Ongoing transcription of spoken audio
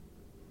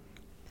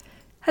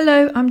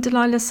Hello, I'm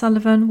Delilah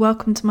Sullivan.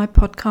 Welcome to my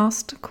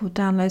podcast called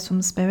Downloads from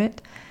the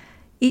Spirit.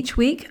 Each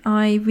week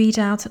I read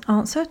out an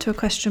answer to a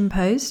question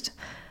posed.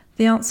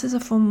 The answers are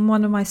from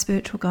one of my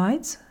spiritual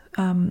guides.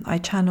 I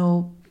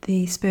channel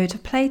the spirit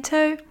of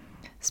Plato,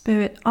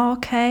 spirit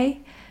RK,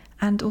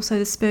 and also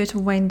the spirit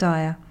of Wayne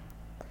Dyer.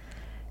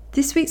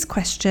 This week's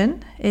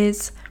question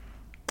is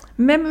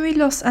memory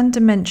loss and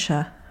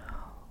dementia.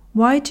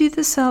 Why do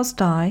the cells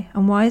die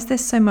and why is there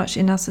so much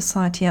in our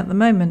society at the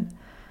moment?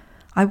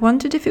 I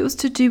wondered if it was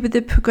to do with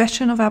the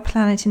progression of our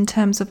planet in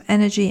terms of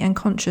energy and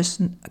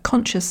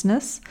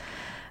consciousness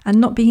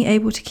and not being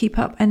able to keep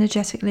up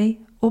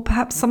energetically, or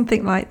perhaps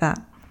something like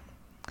that.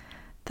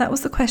 That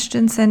was the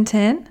question sent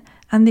in,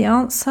 and the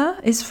answer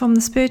is from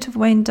the spirit of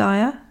Wayne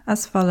Dyer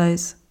as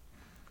follows.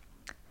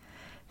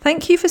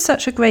 Thank you for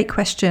such a great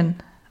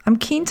question. I'm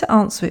keen to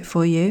answer it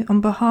for you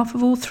on behalf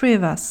of all three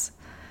of us.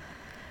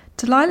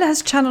 Delilah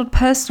has channeled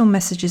personal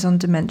messages on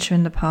dementia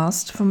in the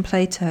past from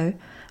Plato,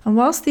 and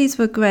whilst these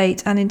were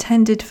great and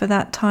intended for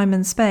that time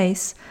and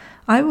space,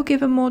 I will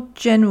give a more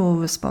general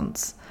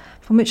response,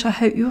 from which I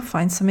hope you will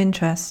find some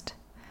interest.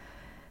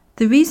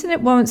 The reason it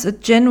warrants a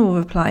general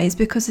reply is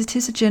because it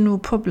is a general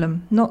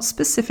problem, not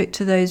specific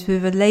to those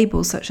with a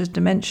label such as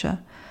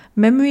dementia.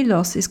 Memory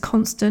loss is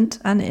constant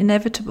and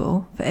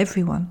inevitable for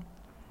everyone.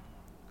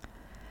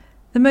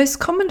 The most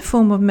common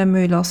form of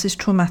memory loss is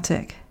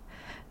traumatic.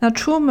 Now,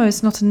 trauma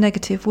is not a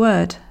negative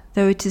word,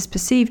 though it is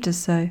perceived as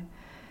so.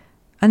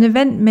 An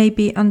event may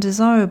be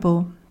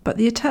undesirable, but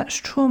the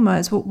attached trauma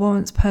is what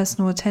warrants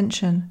personal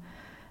attention,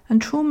 and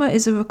trauma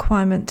is a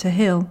requirement to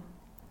heal.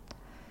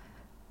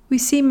 We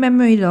see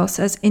memory loss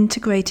as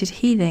integrated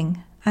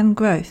healing and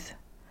growth.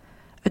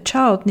 A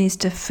child needs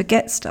to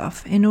forget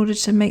stuff in order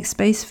to make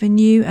space for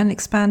new and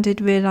expanded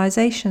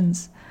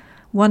realizations.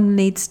 One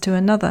leads to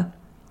another.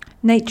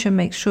 Nature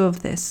makes sure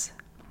of this.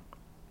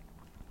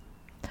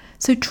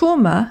 So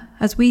trauma,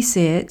 as we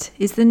see it,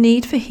 is the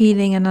need for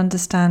healing and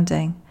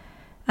understanding.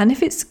 And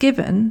if it's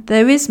given,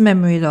 there is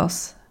memory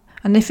loss.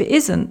 And if it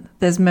isn't,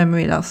 there's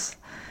memory loss.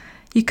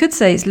 You could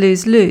say it's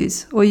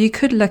lose-lose, or you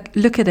could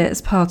look at it as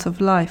part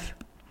of life.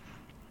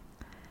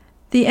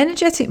 The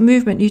energetic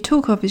movement you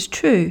talk of is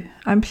true.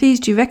 I'm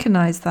pleased you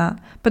recognise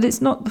that, but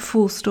it's not the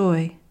full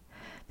story.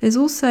 There's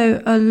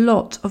also a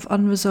lot of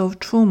unresolved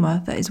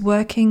trauma that is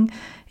working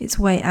its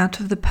way out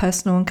of the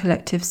personal and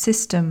collective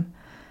system.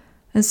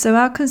 And so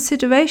our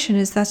consideration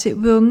is that it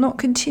will not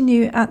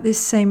continue at this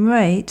same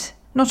rate,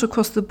 not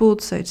across the board,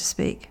 so to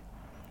speak.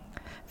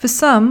 For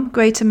some,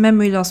 greater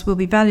memory loss will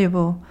be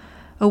valuable,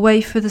 a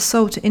way for the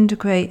soul to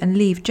integrate and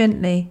leave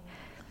gently.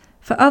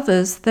 For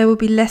others, there will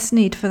be less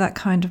need for that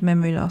kind of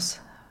memory loss,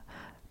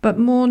 but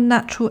more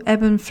natural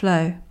ebb and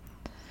flow,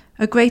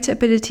 a greater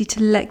ability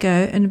to let go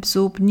and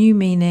absorb new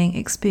meaning,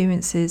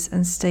 experiences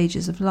and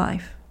stages of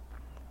life.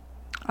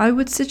 I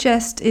would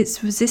suggest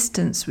it's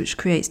resistance which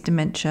creates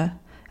dementia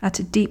at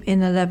a deep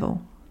inner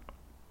level.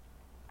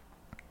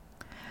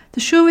 The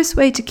surest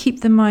way to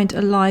keep the mind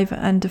alive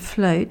and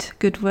afloat,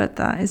 good word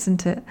that,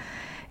 isn't it,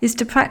 is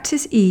to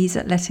practice ease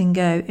at letting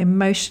go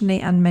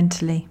emotionally and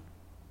mentally.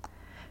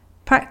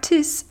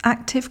 Practice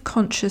active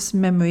conscious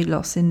memory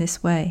loss in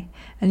this way,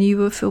 and you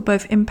will feel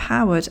both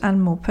empowered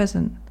and more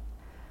present.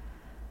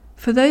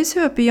 For those who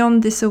are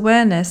beyond this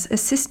awareness,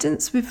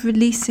 assistance with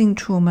releasing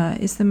trauma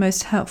is the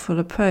most helpful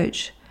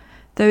approach,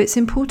 though it's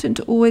important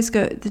to always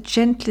go at the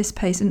gentlest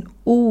pace and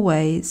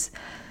always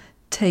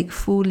take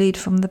full lead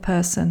from the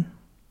person.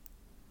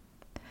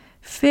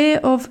 Fear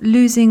of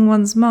losing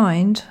one's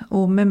mind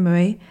or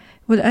memory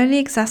will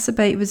only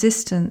exacerbate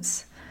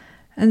resistance,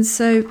 and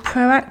so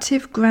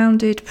proactive,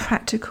 grounded,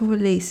 practical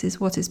release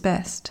is what is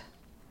best.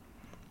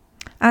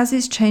 As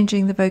is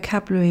changing the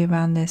vocabulary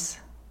around this.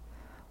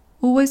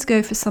 Always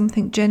go for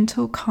something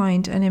gentle,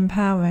 kind, and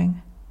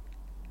empowering.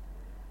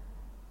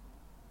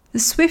 The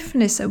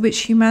swiftness at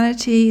which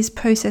humanity is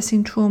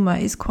processing trauma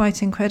is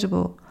quite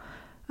incredible,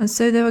 and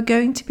so there are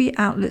going to be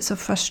outlets of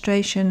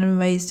frustration and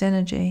raised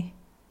energy.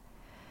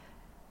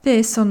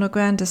 This, on a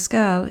grander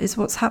scale, is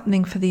what's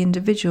happening for the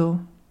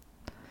individual.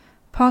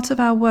 Part of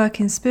our work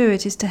in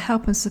spirit is to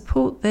help and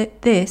support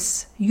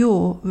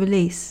your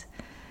release.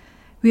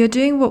 We are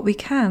doing what we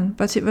can,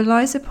 but it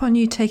relies upon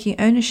you taking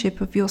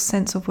ownership of your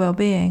sense of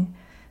well-being,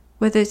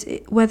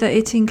 whether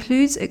it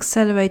includes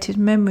accelerated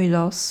memory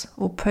loss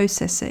or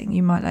processing,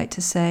 you might like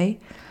to say,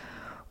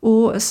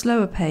 or a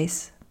slower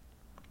pace.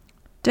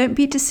 Don't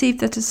be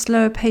deceived that a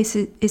slower pace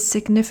is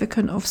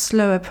significant of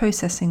slower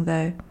processing,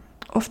 though.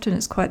 Often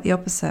it's quite the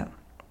opposite.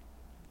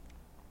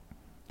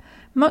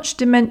 Much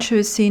dementia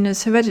is seen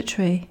as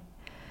hereditary.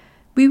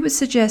 We would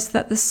suggest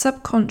that the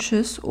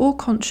subconscious or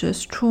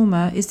conscious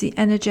trauma is the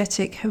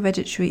energetic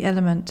hereditary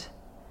element.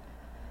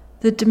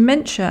 The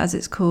dementia, as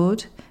it's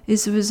called,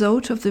 is the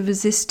result of the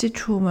resisted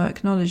trauma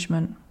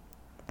acknowledgement.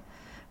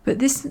 But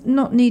this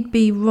not need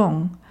be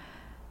wrong.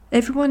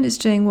 Everyone is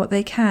doing what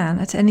they can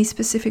at any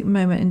specific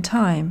moment in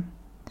time.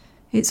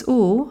 It's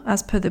all,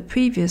 as per the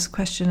previous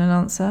question and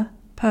answer,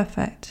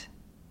 perfect.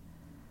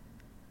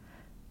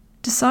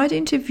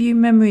 Deciding to view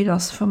memory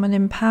loss from an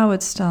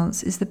empowered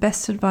stance is the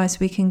best advice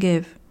we can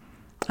give,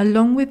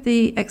 along with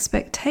the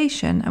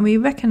expectation, and we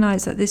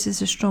recognise that this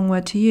is a strong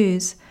word to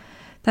use,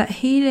 that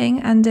healing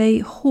and a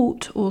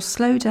halt or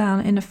slow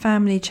down in a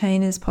family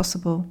chain is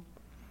possible.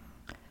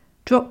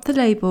 Drop the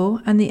label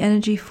and the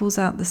energy falls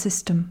out the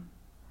system.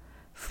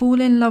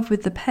 Fall in love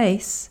with the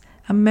pace,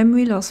 and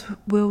memory loss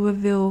will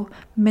reveal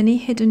many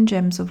hidden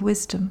gems of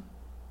wisdom.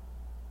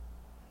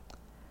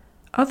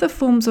 Other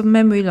forms of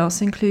memory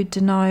loss include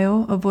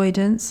denial,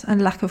 avoidance, and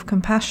lack of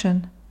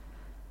compassion.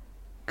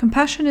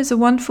 Compassion is a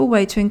wonderful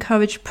way to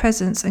encourage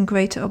presence and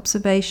greater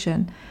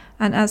observation,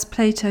 and as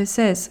Plato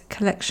says,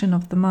 collection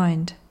of the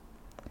mind.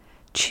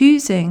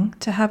 Choosing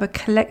to have a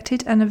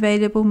collected and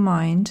available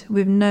mind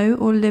with no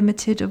or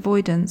limited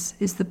avoidance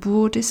is the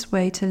broadest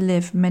way to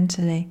live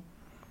mentally.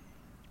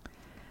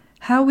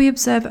 How we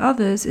observe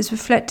others is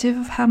reflective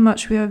of how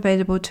much we are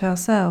available to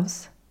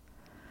ourselves.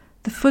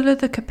 The fuller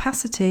the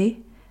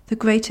capacity, the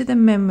greater the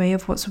memory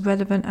of what's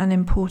relevant and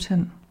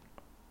important.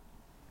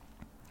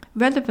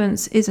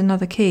 Relevance is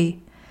another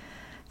key.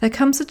 There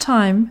comes a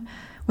time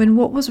when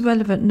what was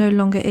relevant no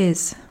longer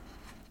is.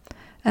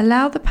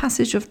 Allow the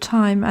passage of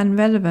time and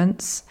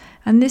relevance,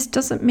 and this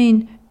doesn't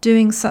mean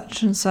doing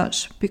such and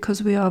such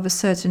because we are of a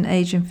certain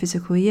age in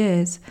physical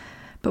years,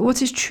 but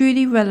what is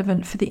truly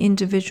relevant for the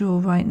individual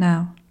right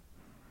now.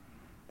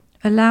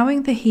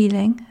 Allowing the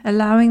healing,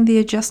 allowing the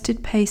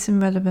adjusted pace and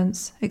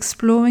relevance,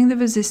 exploring the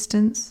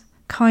resistance,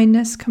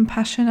 kindness,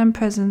 compassion and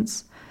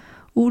presence,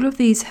 all of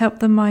these help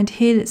the mind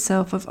heal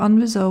itself of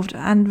unresolved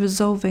and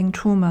resolving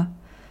trauma.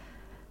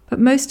 But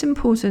most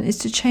important is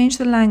to change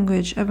the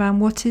language around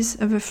what is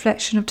a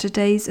reflection of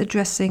today's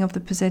addressing of the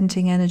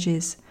presenting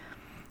energies.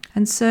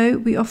 And so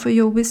we offer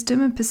your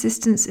wisdom and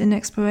persistence in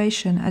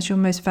exploration as your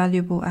most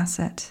valuable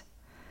asset.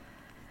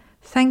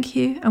 Thank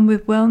you, and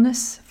with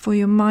wellness for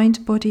your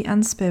mind, body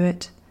and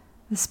spirit,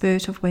 the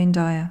spirit of Wayne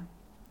Dyer.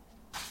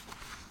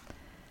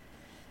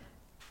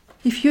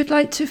 If you'd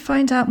like to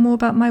find out more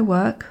about my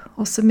work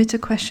or submit a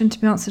question to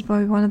be answered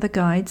by one of the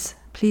guides,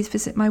 please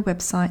visit my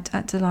website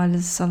at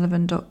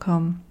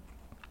delilahsullivan.com.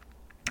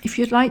 If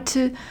you'd like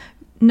to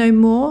know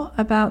more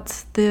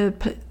about the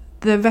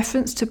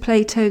reference to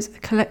Plato's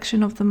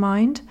Collection of the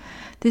Mind,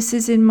 this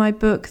is in my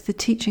book, The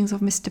Teachings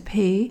of Mr.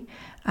 P,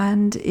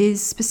 and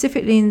is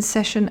specifically in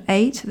session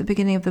 8 at the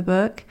beginning of the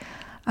book,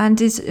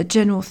 and is a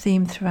general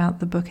theme throughout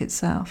the book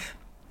itself.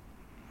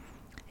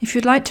 If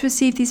you'd like to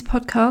receive these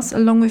podcasts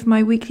along with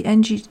my weekly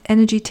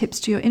energy tips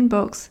to your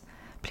inbox,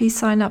 please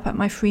sign up at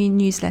my free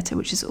newsletter,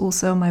 which is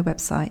also on my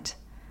website.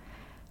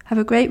 Have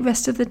a great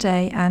rest of the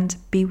day and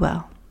be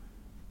well.